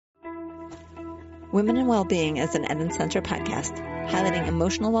Women and Wellbeing is an Eden Center podcast, highlighting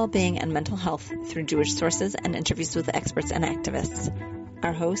emotional well-being and mental health through Jewish sources and interviews with experts and activists.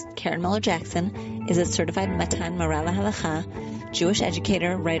 Our host, Karen Muller-Jackson, is a certified Matan Morale Halacha, Jewish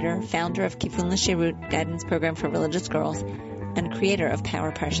educator, writer, founder of Kifun L'Shirut guidance program for religious girls, and creator of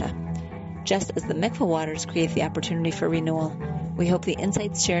Power Parsha. Just as the mikveh waters create the opportunity for renewal, we hope the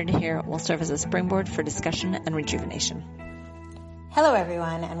insights shared here will serve as a springboard for discussion and rejuvenation. Hello,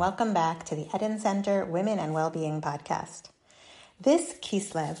 everyone, and welcome back to the Eden Center Women and Wellbeing podcast. This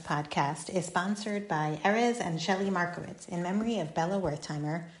Kislev podcast is sponsored by Erez and Shelley Markowitz in memory of Bella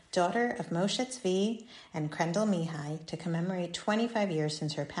Wertheimer, daughter of Moshe Tzvi and Krendel Mihai, to commemorate 25 years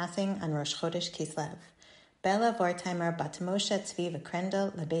since her passing on Rosh Chodesh Kislev. Bella Wertheimer bat Moshe Tzvi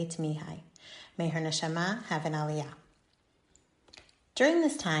v'Krendel lebeit Mihai. May her neshama have an aliyah. During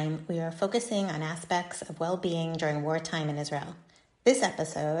this time, we are focusing on aspects of well-being during wartime in Israel. This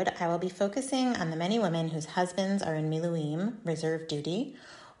episode, I will be focusing on the many women whose husbands are in miluim, reserve duty,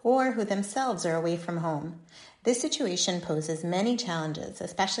 or who themselves are away from home. This situation poses many challenges,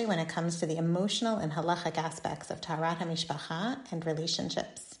 especially when it comes to the emotional and halachic aspects of Taharat Hamishpacha and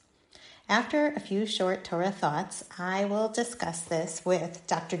relationships. After a few short Torah thoughts, I will discuss this with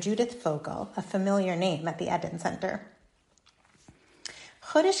Dr. Judith Fogel, a familiar name at the Eden Center.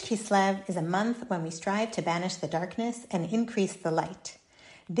 Chodesh Kislev is a month when we strive to banish the darkness and increase the light.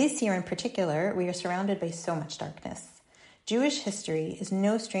 This year in particular, we are surrounded by so much darkness. Jewish history is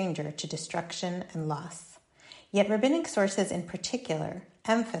no stranger to destruction and loss. Yet rabbinic sources in particular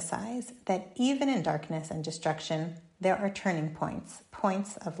emphasize that even in darkness and destruction, there are turning points,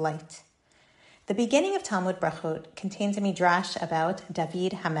 points of light. The beginning of Talmud Brachot contains a midrash about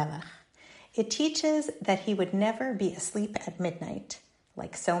David HaMelech. It teaches that he would never be asleep at midnight.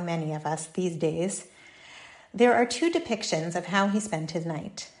 Like so many of us these days, there are two depictions of how he spent his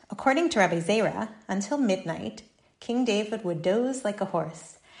night. According to Rabbi Zera, until midnight, King David would doze like a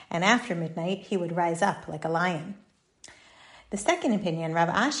horse, and after midnight, he would rise up like a lion. The second opinion, Rav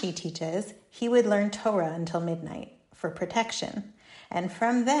Ashi teaches, he would learn Torah until midnight for protection, and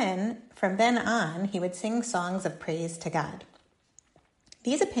from then on, he would sing songs of praise to God.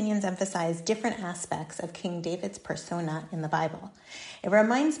 These opinions emphasize different aspects of King David's persona in the Bible. It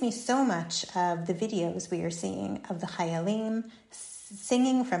reminds me so much of the videos we are seeing of the Chayalim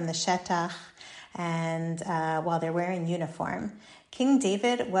singing from the Shetach and while they're wearing uniform. King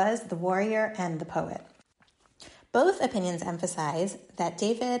David was the warrior and the poet. Both opinions emphasize that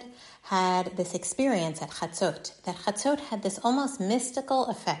David had this experience at Chatzot, that Chatzot had this almost mystical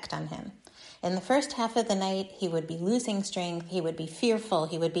effect on him. In the first half of the night, he would be losing strength, he would be fearful,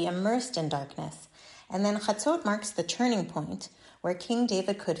 he would be immersed in darkness. And then Chatzot marks the turning point where King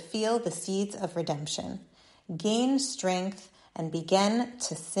David could feel the seeds of redemption, gain strength, and begin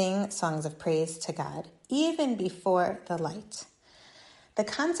to sing songs of praise to God, even before the light. The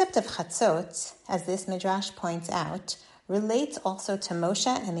concept of Chatzot, as this midrash points out, relates also to Moshe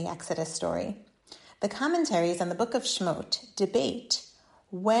and the Exodus story. The commentaries on the book of Shemot debate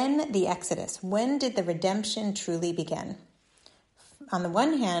when did the redemption truly begin? On the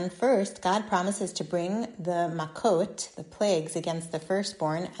one hand, first, God promises to bring the makot, the plagues against the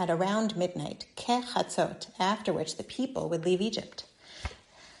firstborn, at around midnight, ke chatzot, after which the people would leave Egypt.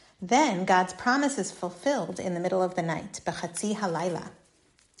 Then God's promise is fulfilled in the middle of the night, b'chatzi halayla.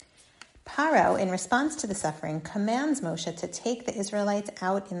 Paro, in response to the suffering, commands Moshe to take the Israelites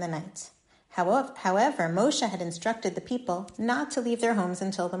out in the night. However, Moshe had instructed the people not to leave their homes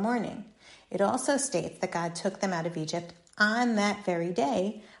until the morning. It also states that God took them out of Egypt on that very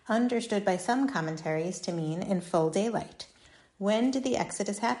day, understood by some commentaries to mean in full daylight. When did the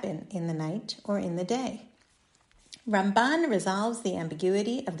Exodus happen? In the night or in the day? Ramban resolves the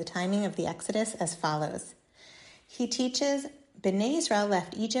ambiguity of the timing of the Exodus as follows. He teaches, Bnei Israel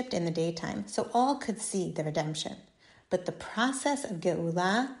left Egypt in the daytime, so all could see the redemption. But the process of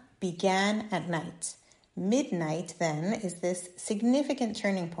Geulah began at night. Midnight, then, is this significant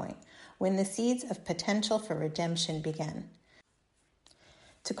turning point when the seeds of potential for redemption began.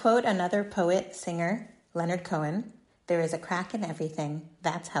 To quote another poet, singer, Leonard Cohen, there is a crack in everything.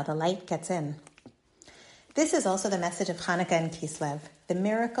 That's how the light gets in. This is also the message of Hanukkah and Kislev. The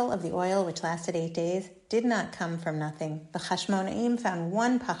miracle of the oil, which lasted 8 days, did not come from nothing. The Chashmonaim found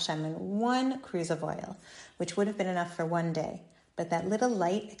one pachshem and one cruse of oil, which would have been enough for one day. But that little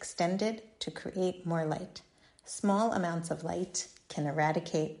light extended to create more light. Small amounts of light can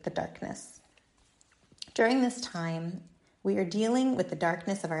eradicate the darkness. During this time, we are dealing with the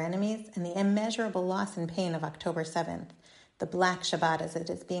darkness of our enemies and the immeasurable loss and pain of October 7th, the Black Shabbat as it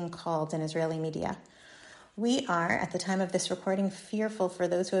is being called in Israeli media. We are, at the time of this recording, fearful for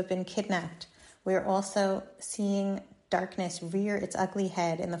those who have been kidnapped. We're also seeing darkness rear its ugly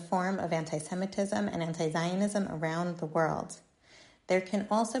head in the form of anti-Semitism and anti-Zionism around the world. There can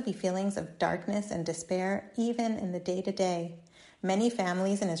also be feelings of darkness and despair even in the day-to-day. Many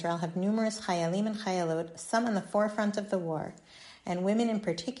families in Israel have numerous chayalim and chayalot, some on the forefront of the war, and women in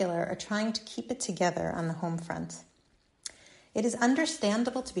particular are trying to keep it together on the home front. It is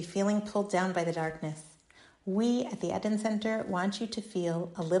understandable to be feeling pulled down by the darkness. We at the Eden Center want you to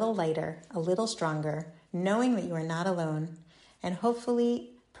feel a little lighter, a little stronger, knowing that you are not alone, and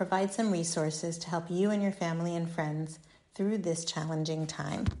hopefully provide some resources to help you and your family and friends through this challenging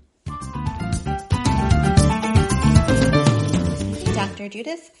time. Dr.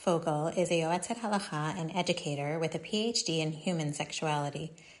 Judith Fogel is a Yoetzet Halacha and educator with a PhD in human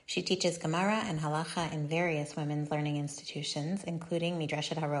sexuality. She teaches Gemara and Halacha in various women's learning institutions, including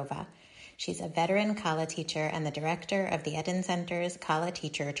Midrashet Harova. She's a veteran Kala teacher and the director of the Eden Center's Kala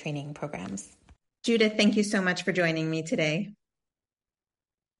teacher training programs. Judith, thank you so much for joining me today.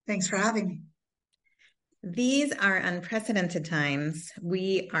 Thanks for having me. These are unprecedented times.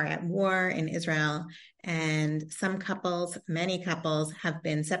 We are at war in Israel, and some couples, many couples, have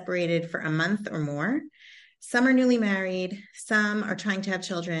been separated for a month or more. Some are newly married, some are trying to have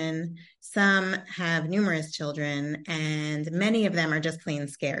children, some have numerous children, and many of them are just plain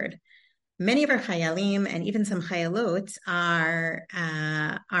scared. Many of our chayalim and even some chayalot are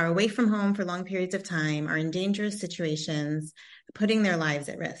away from home for long periods of time, are in dangerous situations, putting their lives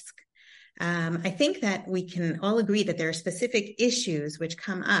at risk. I think that we can all agree that there are specific issues which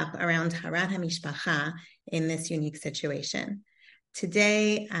come up around Taharat Hamishpacha in this unique situation.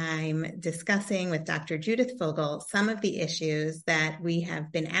 Today, I'm discussing with Dr. Judith Fogel some of the issues that we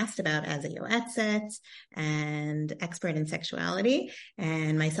have been asked about as a Yoetzet and expert in sexuality,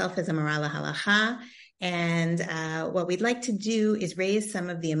 and myself as a Morala Halacha. And what we'd like to do is raise some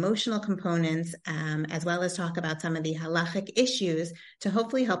of the emotional components, as well as talk about some of the halachic issues to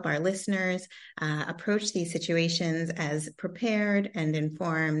hopefully help our listeners approach these situations as prepared and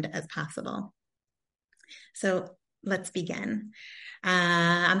informed as possible. So let's begin.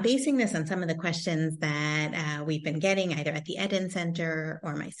 I'm basing this on some of the questions that we've been getting either at the Eden Center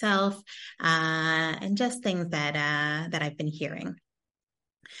or myself, and just things that I've been hearing.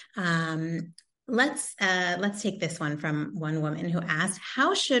 Let's take this one from one woman who asked,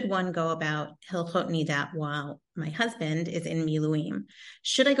 how should one go about Hilchot Nida while my husband is in Miluim?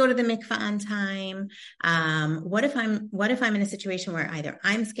 Should I go to the mikvah on time? What if I'm in a situation where either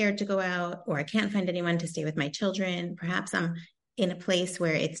I'm scared to go out or I can't find anyone to stay with my children? Perhaps I'm in a place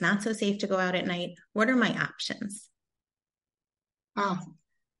where it's not so safe to go out at night. What are my options? Wow.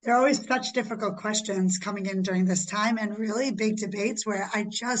 There are always such difficult questions coming in during this time and really big debates where I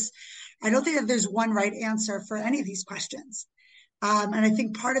don't think that there's one right answer for any of these questions. And I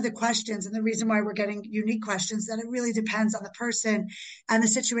think part of the questions and the reason why we're getting unique questions that it really depends on the person and the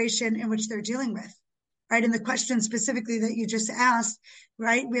situation in which they're dealing with, right? And the question specifically that you just asked,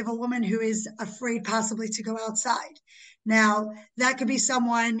 right? We have a woman who is afraid possibly to go outside. Now, that could be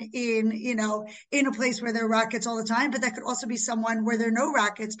someone in a place where there are rockets all the time, but that could also be someone where there are no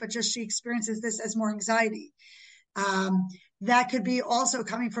rockets, but just she experiences this as more anxiety. That could be also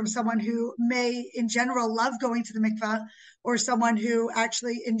coming from someone who may, in general, love going to the mikvah, or someone who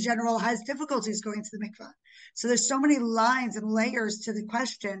actually, in general, has difficulties going to the mikvah. So there's so many lines and layers to the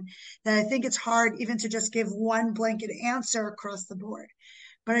question that I think it's hard even to just give one blanket answer across the board.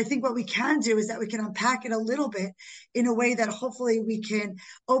 But I think what we can do is that we can unpack it a little bit in a way that hopefully we can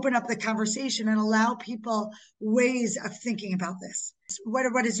open up the conversation and allow people ways of thinking about this.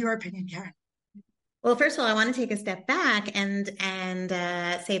 What is your opinion, Karen? Well, first of all, I want to take a step back and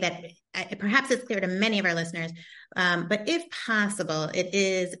say that perhaps it's clear to many of our listeners, but if possible, it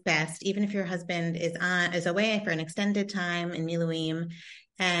is best, even if your husband is away for an extended time in Miluim,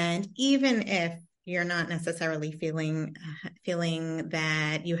 and even if you're not necessarily feeling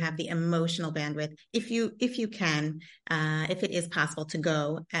that you have the emotional bandwidth, if you can, if it is possible to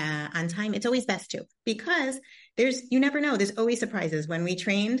go on time, it's always best to, because you never know. There's always surprises. When we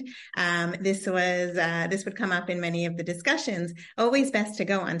trained, this would come up in many of the discussions. Always best to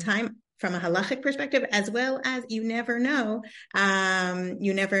go on time from a halachic perspective, as well as you never know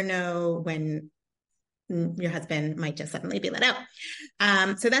when your husband might just suddenly be let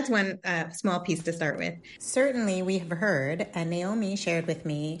out. So that's one small piece to start with. Certainly, we have heard, and Naomi shared with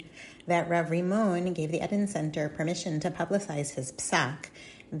me, that Rav Rimon gave the Eden Center permission to publicize his psak,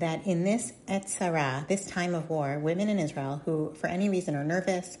 that in this etzara, this time of war, women in Israel who, for any reason, are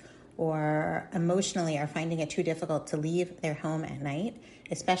nervous or emotionally are finding it too difficult to leave their home at night,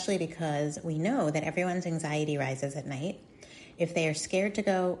 especially because we know that everyone's anxiety rises at night, If they are scared to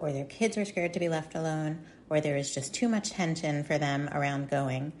go, or their kids are scared to be left alone, or there is just too much tension for them around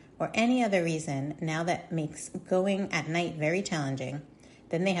going, or any other reason now that makes going at night very challenging,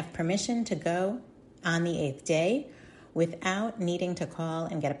 then they have permission to go on the 8th day without needing to call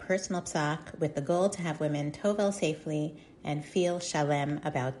and get a personal psak, with the goal to have women tovel safely and feel shalem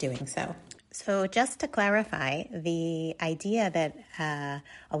about doing so. So just to clarify, the idea that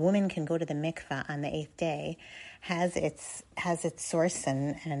a woman can go to the mikveh on the 8th day has its source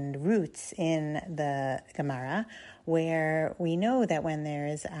and roots in the Gemara, where we know that when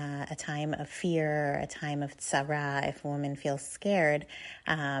there's a time of fear, a time of tzara, if a woman feels scared,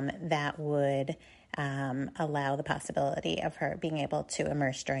 that would allow the possibility of her being able to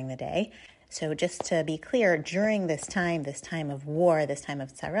immerse during the day. So just to be clear, during this time of war, this time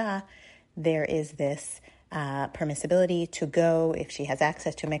of tzara, there is this permissibility to go, if she has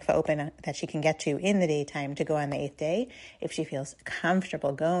access to a mikveh open that she can get to in the daytime, to go on the 8th day. If she feels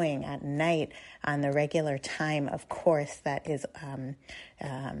comfortable going at night on the regular time, of course, that is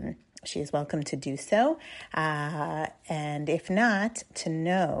she is welcome to do so. And if not,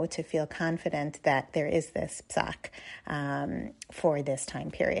 to feel confident that there is this psak for this time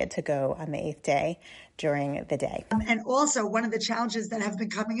period to go on the 8th day during the day. And also, one of the challenges that have been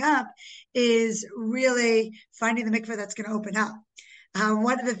coming up is really finding the mikveh that's going to open up.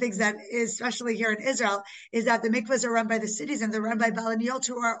 One of the things that is, especially here in Israel, is that the mikvahs are run by the cities and they're run by balaniyot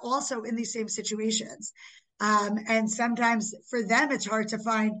who are also in these same situations. And sometimes for them, it's hard to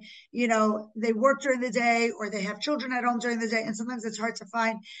find, they work during the day or they have children at home during the day. And sometimes it's hard to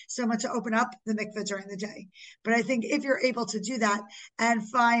find someone to open up the mikveh during the day. But I think if you're able to do that and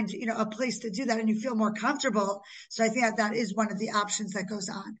find, a place to do that and you feel more comfortable. So I think that is one of the options that goes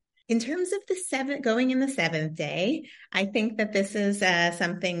on. In terms of going in the 7th day, I think that this is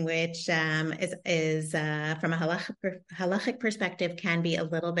something which is from a halachic perspective can be a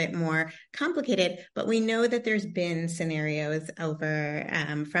little bit more complicated, but we know that there's been scenarios over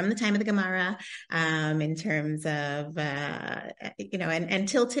from the time of the Gemara in terms of, and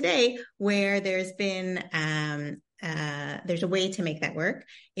until today, where there's been there's a way to make that work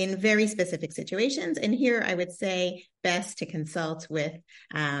in very specific situations. And here I would say best to consult with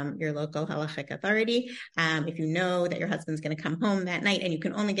your local halachic authority. If you know that your husband's going to come home that night and you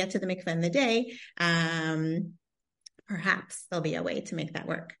can only get to the mikveh in the day, perhaps there'll be a way to make that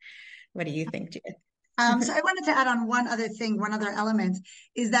work. What do you think, Judith? So I wanted to add on one other element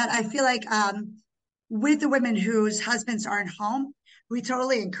is that I feel like with the women whose husbands aren't home, we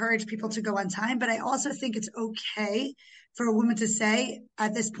totally encourage people to go on time, but I also think it's okay for a woman to say,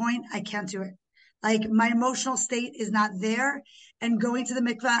 at this point, I can't do it. Like, my emotional state is not there, and going to the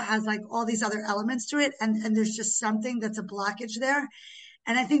mikveh has like all these other elements to it, and there's just something that's a blockage there.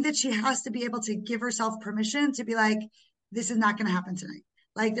 And I think that she has to be able to give herself permission to be like, this is not going to happen tonight.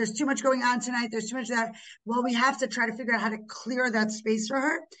 Like, there's too much going on tonight. There's too much of that. Well, we have to try to figure out how to clear that space for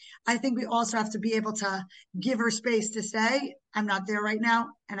her. I think we also have to be able to give her space to say, I'm not there right now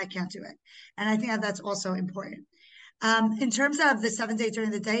and I can't do it. And I think that's also important. In terms of the 7th day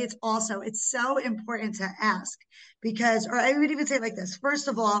during the day, it's so important to ask because, or I would even say it like this. First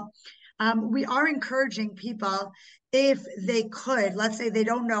of all, we are encouraging people, if they could, let's say they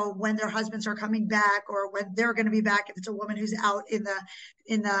don't know when their husbands are coming back or when they're going to be back, if it's a woman who's out in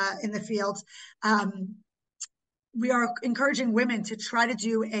the fields, we are encouraging women to try to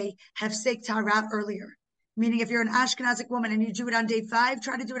do a hefsek taharat earlier. Meaning, if you're an Ashkenazic woman and you do it on day 5,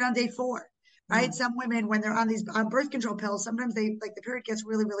 try to do it on day 4. Right? Mm-hmm. Some women, when they're on these birth control pills, sometimes the period gets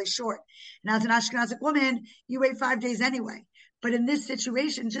really, really short. And as an Ashkenazic woman, you wait 5 days anyway. But in this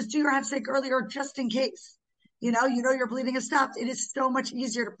situation, just do your hefsek earlier, just in case. Your bleeding has stopped. It is so much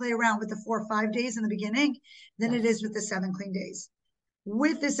easier to play around with the 4 or 5 days in the beginning than it is with the 7 clean days.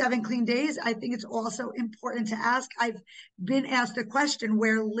 With the 7 clean days, I think it's also important to ask. I've been asked a question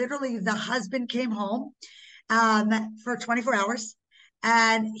where literally the husband came home for 24 hours.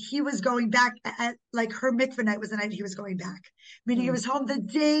 And he was going back at her mikveh night was the night he was going back, meaning he was home the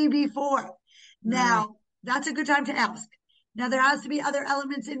day before. Now, that's a good time to ask. Now, there has to be other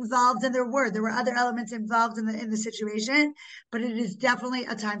elements involved, and there were other elements involved in the situation, but it is definitely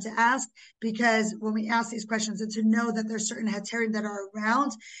a time to ask, because when we ask these questions, and to know that there's certain heterim that are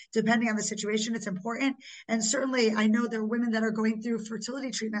around, depending on the situation, it's important. And certainly, I know there are women that are going through fertility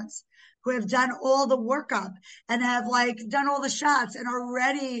treatments who have done all the workup and have done all the shots and are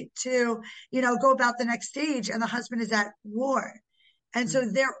ready to, go about the next stage, and the husband is at war. And so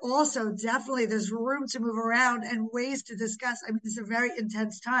there also definitely there's room to move around and ways to discuss. I mean, it's a very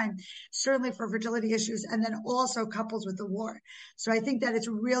intense time, certainly for fertility issues, and then also couples with the war. So I think that it's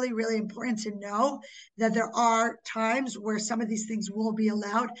really, really important to know that there are times where some of these things will be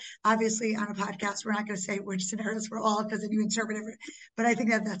allowed. Obviously, on a podcast, we're not going to say which scenarios for all because then you interpret it. But I think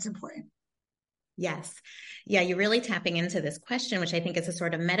that that's important. Yes. Yeah, you're really tapping into this question, which I think is a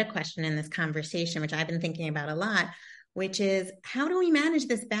sort of meta question in this conversation, which I've been thinking about a lot, which is how do we manage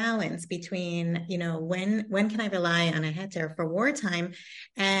this balance between, when can I rely on a heter for wartime,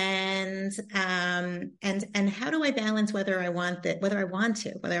 and how do I balance whether I want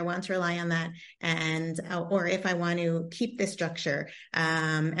to rely on that, and or if I want to keep this structure.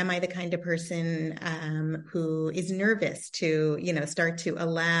 Am I the kind of person who is nervous to start to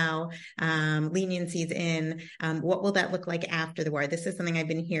allow leniencies in? What will that look like after the war? This is something I've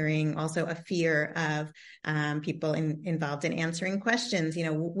been hearing, also a fear of people involved in answering questions.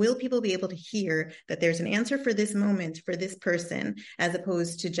 Will people be able to hear that there's an answer for this moment for this person, as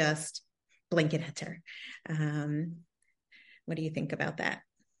opposed to just blanket heter? What do you think about that?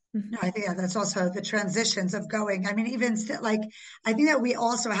 No, I think that's also the transitions of going. I mean, even like, I think that we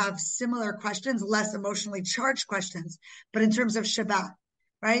also have similar questions, less emotionally charged questions, but in terms of Shabbat,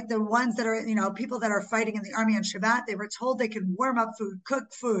 right? The ones that are, people that are fighting in the army on Shabbat, they were told they could warm up food,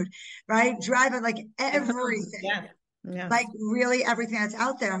 cook food, right? Drive it, like everything. Yeah. Yeah. Like really everything that's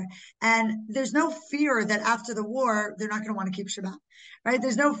out there. And there's no fear that after the war, they're not going to want to keep Shabbat, right?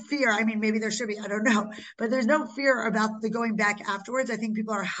 There's no fear. I mean, maybe there should be, I don't know, but there's no fear about the going back afterwards. I think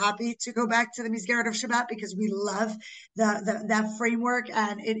people are happy to go back to the Mizgaret of Shabbat because we love that framework,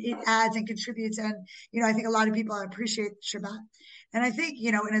 and it adds and contributes. And, I think a lot of people appreciate Shabbat. And I think,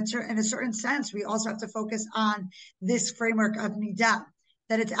 in a certain sense, we also have to focus on this framework of Nidah,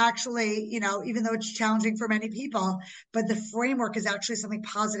 that it's actually, even though it's challenging for many people, but the framework is actually something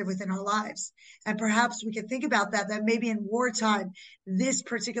positive within our lives. And perhaps we could think about that maybe in wartime, this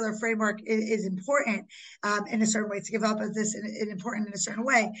particular framework is important in a certain way, to give up as this important in a certain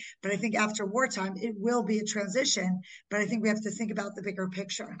way. But I think after wartime, it will be a transition. But I think we have to think about the bigger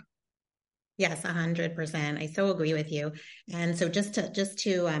picture. Yes, 100%. I so agree with you. And so just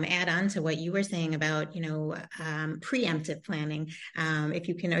to add on to what you were saying about, preemptive planning, if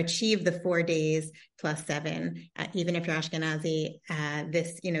you can achieve the 4 days plus 7, even if you're Ashkenazi,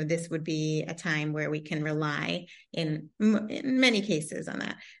 this would be a time where we can rely in many cases on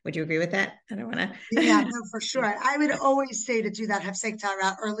that. Would you agree with that? I don't want to. Yeah, no, for sure. I would always say to do that Hefsek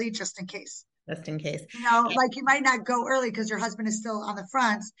Taharat early, just in case. Just in case. Like you might not go early because your husband is still on the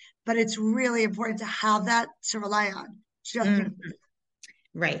front, but it's really important to have that to rely on.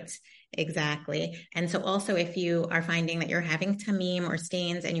 Right. Exactly. And so also, if you are finding that you're having tamim or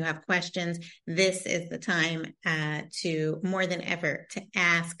stains and you have questions, this is the time to more than ever to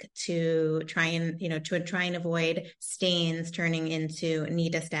ask, to try and avoid stains turning into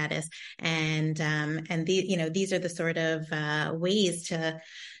nida status. And these are the sort of ways to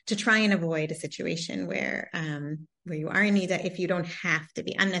try and avoid a situation where you are in nida if you don't have to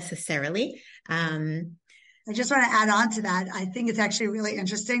be unnecessarily. I just want to add on to that. I think it's actually really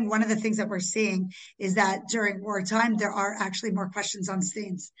interesting. One of the things that we're seeing is that during wartime, there are actually more questions on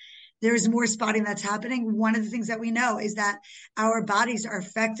stains. There's more spotting that's happening. One of the things that we know is that our bodies are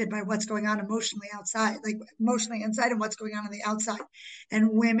affected by what's going on emotionally outside, like emotionally inside and what's going on the outside.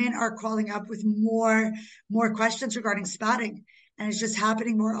 And women are calling up with more questions regarding spotting. And it's just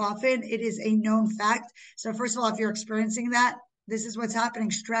happening more often. It is a known fact. So first of all, if you're experiencing that, this is what's happening.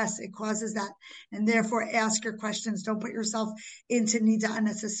 Stress, it causes that. And therefore, ask your questions. Don't put yourself into nida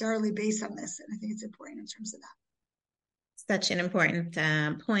unnecessarily based on this. And I think it's important in terms of that. Such an important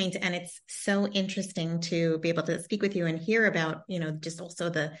point. And it's so interesting to be able to speak with you and hear about, just also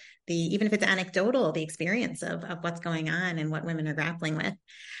the even if it's anecdotal, the experience of what's going on and what women are grappling with.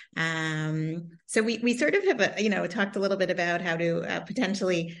 So we sort of have, talked a little bit about how to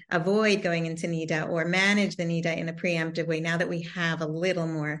potentially avoid going into nida or manage the nida in a preemptive way. Now that we have a little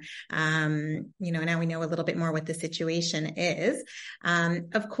more, now we know a little bit more what the situation is.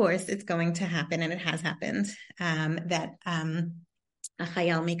 Of course, it's going to happen, and it has happened, that a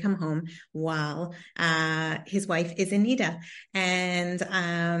chayal may come home while his wife is in nida, and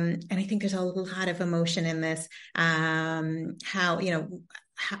I think there's a lot of emotion in this. How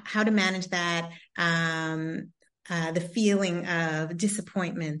to manage that, the feeling of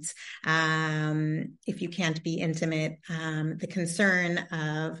disappointment if you can't be intimate, the concern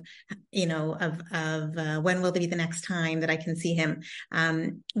of when will there be the next time that I can see him.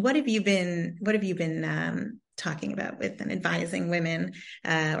 What have you been talking about with and advising women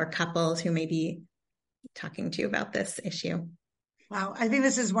or couples who may be talking to you about this issue? Wow. I think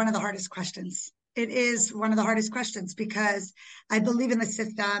this is one of the hardest questions. It is one of the hardest questions because I believe in the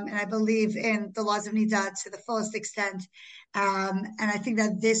system and I believe in the laws of Nida to the fullest extent. And I think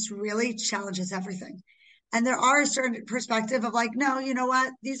that this really challenges everything. And there are a certain perspective of like, no, you know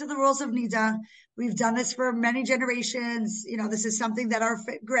what? These are the rules of Nida. We've done this for many generations. This is something that our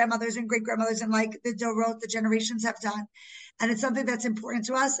grandmothers and great grandmothers and like the Dorot, the generations have done. And it's something that's important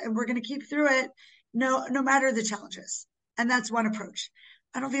to us. And we're going to keep through it no matter the challenges. And that's one approach.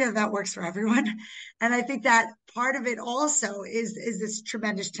 I don't think that works for everyone. And I think that part of it also is this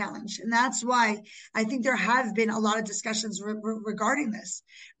tremendous challenge. And that's why I think there have been a lot of discussions regarding this,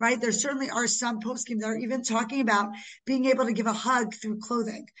 right? There certainly are some poskim that are even talking about being able to give a hug through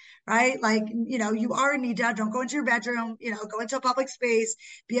clothing, right? Like, you are in Nida, don't go into your bedroom, go into a public space,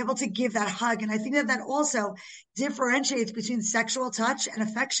 be able to give that hug. And I think that also differentiates between sexual touch and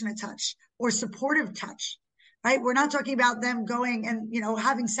affectionate touch or supportive touch. Right? We're not talking about them going and,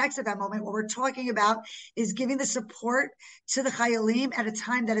 having sex at that moment. What we're talking about is giving the support to the chayalim at a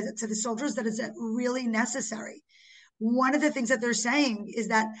time that is to the soldiers that is really necessary. One of the things that they're saying is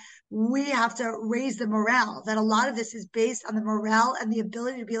that we have to raise the morale, that a lot of this is based on the morale and the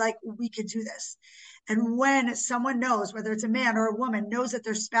ability to be like, we could do this. And when someone knows, whether it's a man or a woman, knows that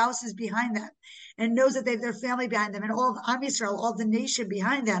their spouse is behind them and knows that they have their family behind them and all of Am Yisrael, all of the nation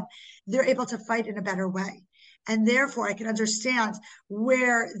behind them, they're able to fight in a better way. And therefore, I can understand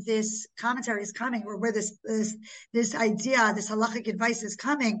where this commentary is coming, or where this idea, this halachic advice is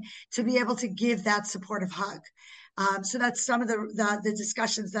coming, to be able to give that supportive hug. So that's some of the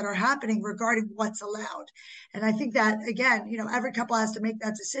discussions that are happening regarding what's allowed. And I think that, again, every couple has to make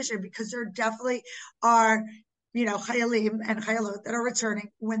that decision, because there definitely are chayalim and chayalot that are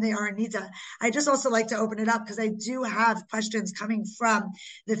returning when they are in Nida. I just also like to open it up because I do have questions coming from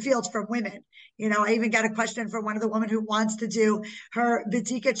the field from women. I even got a question from one of the women who wants to do her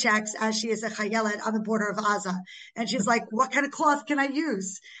B'dika checks as she is a chayelet on the border of Gaza. And she's like, what kind of cloth can I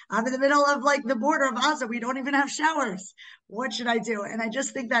use? I'm in the middle of like the border of Gaza. We don't even have showers. What should I do? And I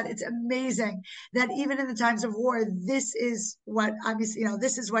just think that it's amazing that even in the times of war, this is what obviously,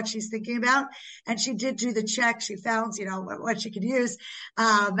 this is what she's thinking about. And she did do the check. She found, what she could use.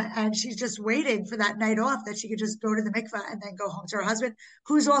 And she's just waiting for that night off that she could just go to the mikveh and then go home to her husband,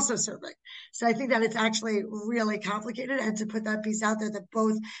 who's also serving. So I think that it's actually really complicated. And to put that piece out there, that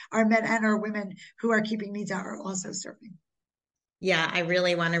both our men and our women who are keeping Nida are also serving. Yeah, I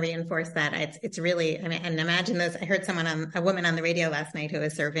really want to reinforce that. It's really, and imagine those. I heard a woman on the radio last night who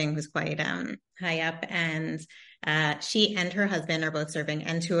was serving, who's quite high up, and she and her husband are both serving,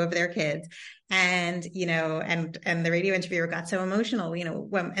 and two of their kids. And, and the radio interviewer got so emotional,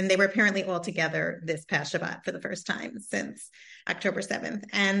 and they were apparently all together this past Shabbat for the first time since October 7th.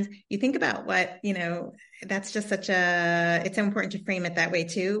 And you think about what, that's just it's so important to frame it that way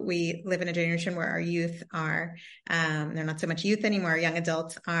too. We live in a generation where our youth are, they're not so much youth anymore. Young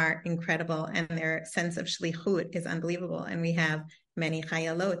adults are incredible, and their sense of shlichut is unbelievable. And we have many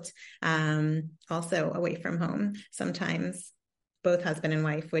chayalot, also away from home, sometimes both husband and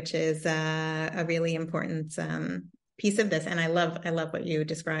wife, which is a really important piece of this. And I love what you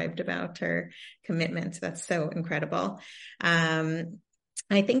described about her commitment. That's so incredible.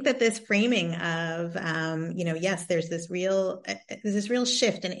 I think that this framing of, yes, there's this real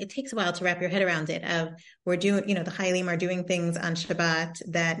shift, and it takes a while to wrap your head around it. Of we're doing, the Chayalim are doing things on Shabbat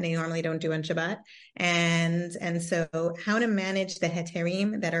that they normally don't do on Shabbat, and so how to manage the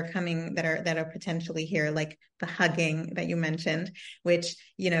heterim that are coming, that are potentially here, like the hugging that you mentioned, which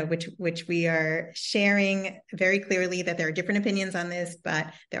we are sharing very clearly that there are different opinions on this,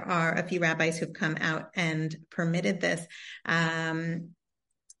 but there are a few rabbis who've come out and permitted this.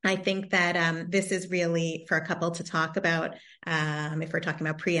 I think that this is really for a couple to talk about. If we're talking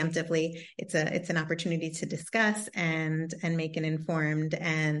about preemptively, it's an opportunity to discuss and make an informed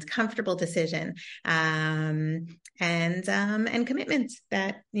and comfortable decision, and commitment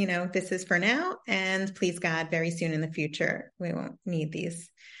that this is for now, and please God, very soon in the future we won't need these.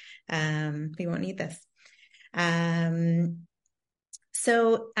 We won't need this.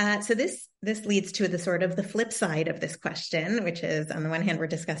 So this leads to the sort of the flip side of this question, which is, on the one hand, we're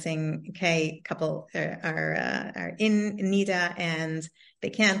discussing, okay, couple are in Nida and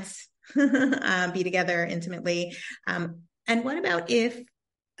they can't be together intimately. And what about if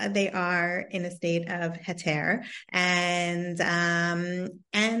they are in a state of heter and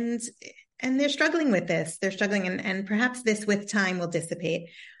they're struggling with this? They're struggling, and perhaps this with time will dissipate.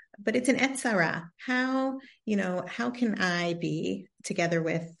 But it's an etzara. How can I be together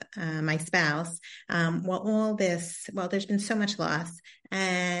with my spouse while there's been so much loss,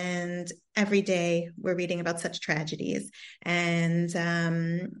 And every day we're reading about such tragedies. And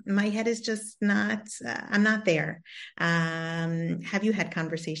my head is just not, I'm not there. Have you had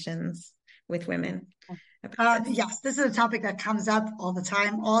conversations with women? Yes, this is a topic that comes up all the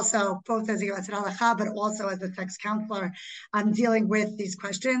time. Also, both as a Yoetzet Halacha, but also as a sex counselor, I'm dealing with these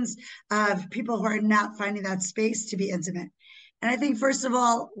questions of people who are not finding that space to be intimate. And I think, first of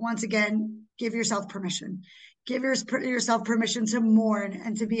all, once again, give yourself permission. Give yourself permission to mourn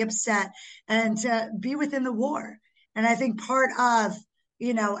and to be upset and to be within the war. And I think part of,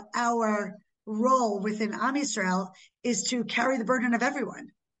 our role within Am Yisrael is to carry the burden of everyone.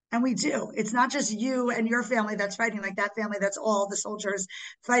 And we do. It's not just you and your family that's fighting, like that family that's all the soldiers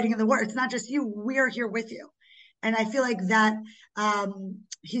fighting in the war. It's not just you. We are here with you. And I feel like that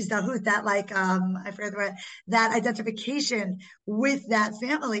hizdahut, that I forget the word, that identification with that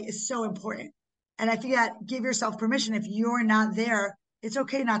family is so important. And I think that give yourself permission. If you're not there, it's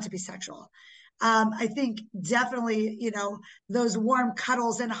okay not to be sexual. I think definitely, those warm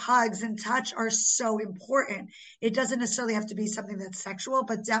cuddles and hugs and touch are so important. It doesn't necessarily have to be something that's sexual,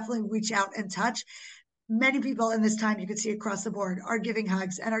 but definitely reach out and touch. Many people in this time, you can see across the board, are giving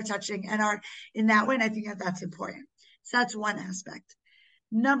hugs and are touching and are in that way. And I think that that's important. So that's one aspect.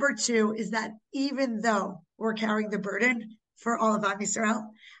 Number two is that even though we're carrying the burden for all of Am Yisrael,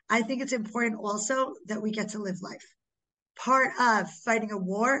 I think it's important also that we get to live life. Part of fighting a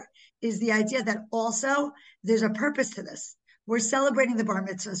war is the idea that also there's a purpose to this. We're celebrating the bar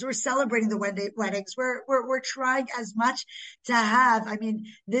mitzvahs. We're celebrating the weddings. We're trying as much to have. I mean,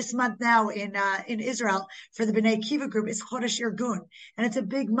 this month now in Israel for the B'nai Kiva group is Chodesh Irgun, and it's a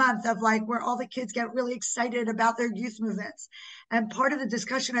big month of where all the kids get really excited about their youth movements. And part of the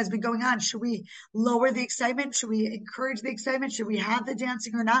discussion has been going on: should we lower the excitement? Should we encourage the excitement? Should we have the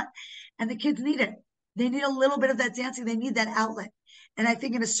dancing or not? And the kids need it. They need a little bit of that dancing. They need that outlet. And I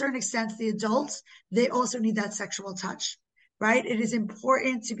think in a certain extent, the adults, they also need that sexual touch, right? It is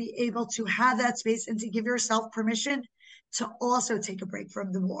important to be able to have that space and to give yourself permission to also take a break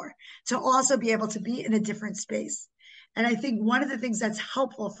from the war, to also be able to be in a different space. And I think one of the things that's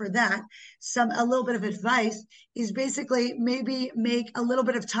helpful for that, a little bit of advice, is basically maybe make a little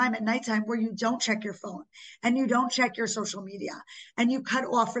bit of time at nighttime where you don't check your phone and you don't check your social media and you cut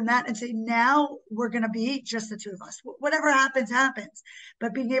off from that and say, now we're going to be just the two of us. Whatever happens, happens.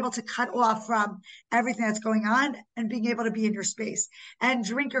 But being able to cut off from everything that's going on and being able to be in your space and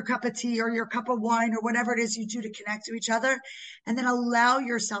drink your cup of tea or your cup of wine or whatever it is you do to connect to each other, and then allow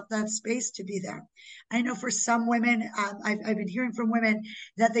yourself that space to be there. I know for some women, I've been hearing from women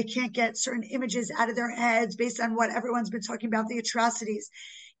that they can't get certain images out of their heads based on what everyone's been talking about, the atrocities.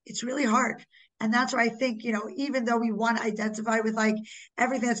 It's really hard. And that's why I think, even though we want to identify with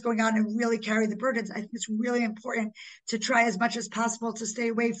everything that's going on and really carry the burdens, I think it's really important to try as much as possible to stay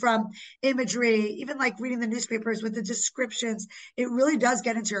away from imagery, even reading the newspapers with the descriptions. It really does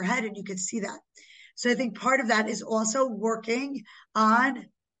get into your head and you can see that. So I think part of that is also working on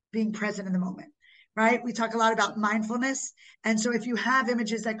being present in the moment. Right? We talk a lot about mindfulness. And so if you have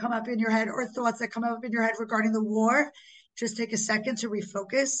images that come up in your head or thoughts that come up in your head regarding the war, just take a second to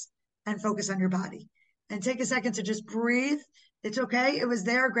refocus and focus on your body. And take a second to just breathe. It's okay. It was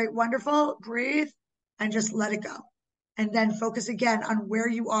there. Great. Wonderful. Breathe and just let it go. And then focus again on where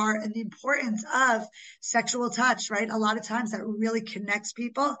you are and the importance of sexual touch, right? A lot of times that really connects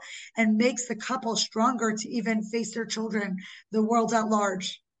people and makes the couple stronger to even face their children, the world at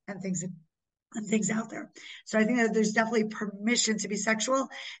large, and things out there. So I think that there's definitely permission to be sexual.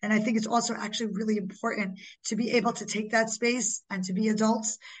 And I think it's also actually really important to be able to take that space and to be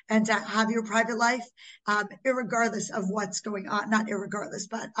adults and to have your private life, irregardless of what's going on, not irregardless,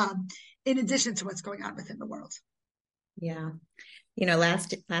 but in addition to what's going on within the world. Yeah.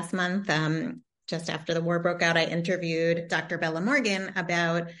 Last month, just after the war broke out, I interviewed Dr. Bella Morgan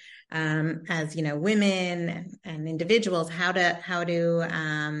about as women and individuals, how to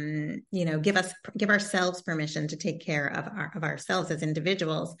give ourselves permission to take care of ourselves as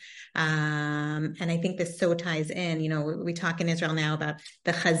individuals. And I think this so ties in. We talk in Israel now about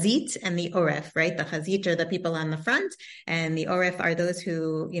the chazit and the oref, right? The chazit are the people on the front, and the oref are those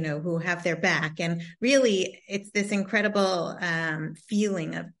who have their back. And really, it's this incredible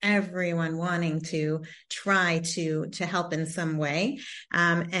feeling of everyone wanting to try to help in some way.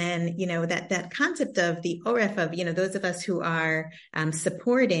 And that concept of the oref of, those of us who are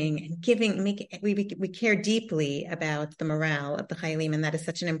supporting and giving, we care deeply about the morale of the Chayalim, and that is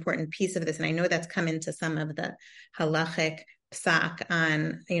such an important piece of this. And I know that's come into some of the halachic psak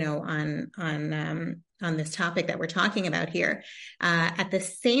on this topic that we're talking about here. At the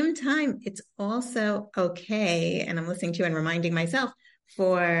same time, it's also okay, and I'm listening to and reminding myself,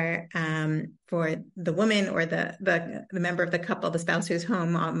 for the woman or the member of the couple, the spouse who's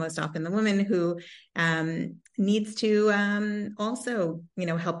home, most often the woman who needs to also,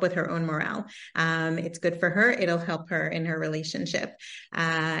 help with her own morale. It's good for her. It'll help her in her relationship.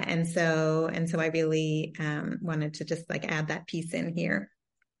 And so I really wanted to just add that piece in here.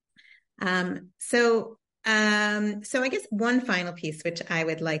 So I guess one final piece, which I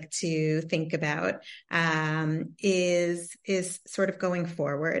would like to think about, is sort of going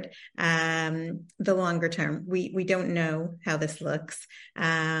forward, the longer term. We don't know how this looks.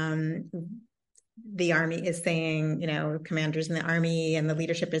 The army is saying, commanders in the army and the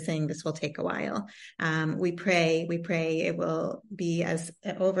leadership is saying this will take a while. We pray it will be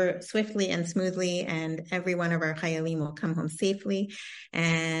over swiftly and smoothly, and every one of our chayalim will come home safely.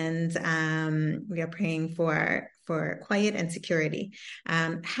 And we are praying for quiet and security.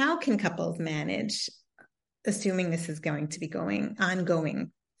 How can couples manage, assuming this is going to be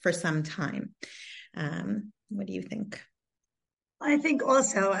ongoing for some time? What do you think? I think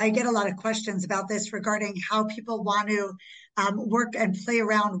also I get a lot of questions about this regarding how people want to work and play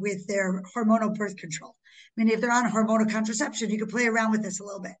around with their hormonal birth control. I mean, if they're on hormonal contraception, you could play around with this a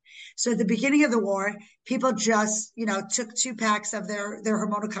little bit. So at the beginning of the war, people just, took 2 packs of their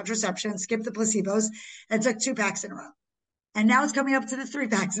hormonal contraception, skipped the placebos, and took 2 packs in a row. And now it's coming up to the 3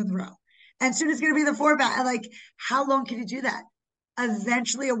 packs in a row. And soon it's going to be the 4 pack. How long can you do that?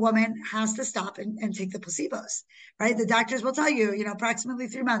 Eventually a woman has to stop and take the placebos, right? The doctors will tell you, approximately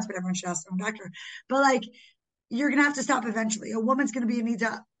 3 months, but everyone should ask their own doctor. But you're going to have to stop eventually. A woman's going to be in need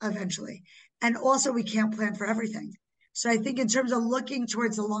eventually. And also we can't plan for everything. So I think in terms of looking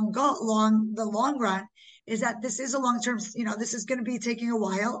towards the long run is that this is a long-term, this is going to be taking a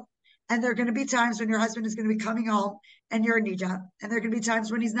while. And there are going to be times when your husband is going to be coming home and you're in nida. And there are going to be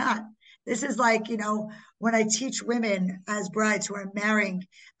times when he's not. This is when I teach women as brides who are marrying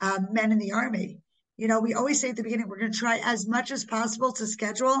men in the army, we always say at the beginning, we're going to try as much as possible to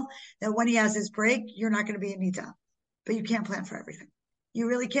schedule that when he has his break, you're not going to be in nida. But you can't plan for everything. You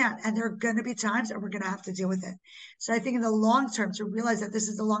really can't. And there are going to be times and we're going to have to deal with it. So I think in the long term, to realize that this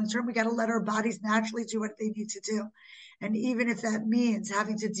is the long term, we got to let our bodies naturally do what they need to do. And even if that means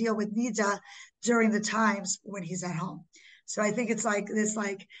having to deal with nida during the times when he's at home. So I think it's this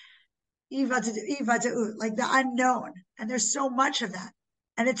the unknown. And there's so much of that.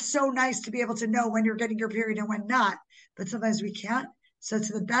 And it's so nice to be able to know when you're getting your period and when not, but sometimes we can't. So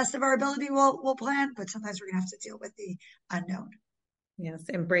to the best of our ability, we'll plan, but sometimes we're going to have to deal with the unknown. Yes,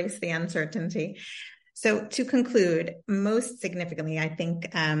 embrace the uncertainty. So to conclude, most significantly, I think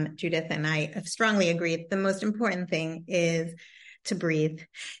Judith and I have strongly agreed, the most important thing is to breathe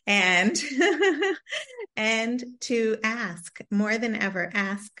and and to ask more than ever.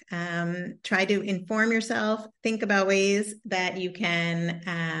 Try to inform yourself, think about ways that you can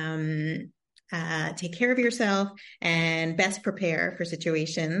take care of yourself and best prepare for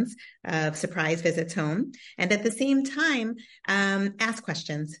situations of surprise visits home. And at the same time, ask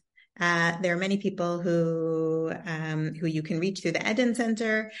questions. There are many people who you can reach through the Eden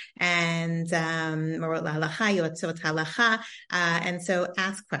Center and so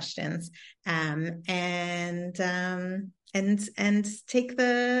ask questions and take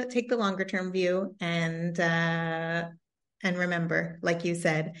the longer term view and remember, like you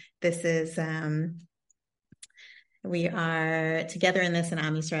said, this is we are together in this in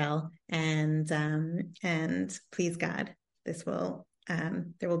Am Yisrael, and please God, this will.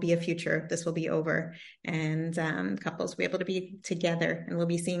 There will be a future. This will be over, and couples will be able to be together, and we'll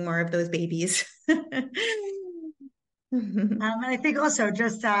be seeing more of those babies. And I think also,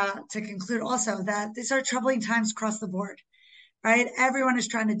 just to conclude, also that these are troubling times across the board, right? Everyone is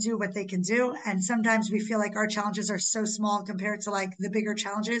trying to do what they can do, and sometimes we feel like our challenges are so small compared to the bigger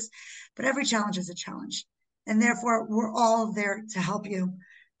challenges. But every challenge is a challenge, and therefore we're all there to help you.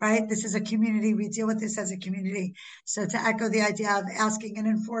 Right? This is a community. We deal with this as a community. So to echo the idea of asking and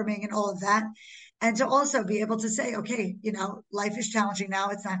informing and all of that, and to also be able to say, okay, life is challenging now.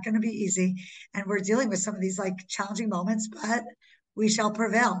 It's not going to be easy. And we're dealing with some of these challenging moments, but we shall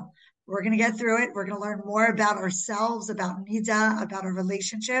prevail. We're going to get through it. We're going to learn more about ourselves, about nida, about our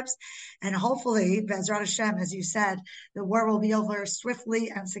relationships. And hopefully, Bezrat Hashem, as you said, the war will be over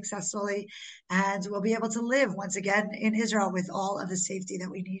swiftly and successfully. And we'll be able to live once again in Israel with all of the safety that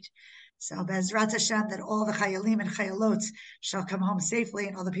we need. So Bezrat Hashem, that all the chayalim and chayalot shall come home safely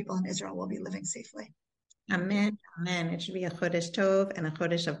and all the people in Israel will be living safely. Amen. Amen. It should be a chodesh tov and a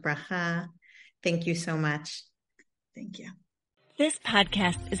chodesh of bracha. Thank you so much. Thank you. This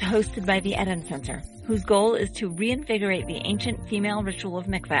podcast is hosted by the Eden Center, whose goal is to reinvigorate the ancient female ritual of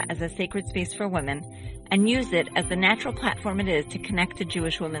mikveh as a sacred space for women and use it as the natural platform it is to connect to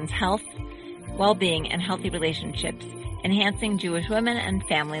Jewish women's health, well-being, and healthy relationships, enhancing Jewish women and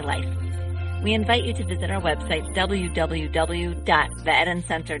family life. We invite you to visit our website,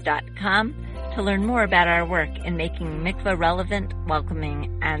 www.theedencenter.com, to learn more about our work in making mikveh relevant,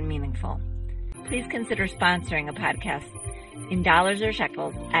 welcoming, and meaningful. Please consider sponsoring a podcast in dollars or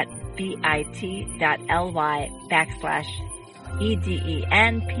shekels at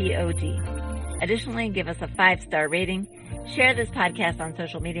bit.ly/EDENPOD. Additionally, give us a 5-star rating, share this podcast on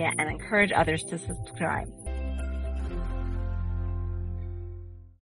social media, and encourage others to subscribe.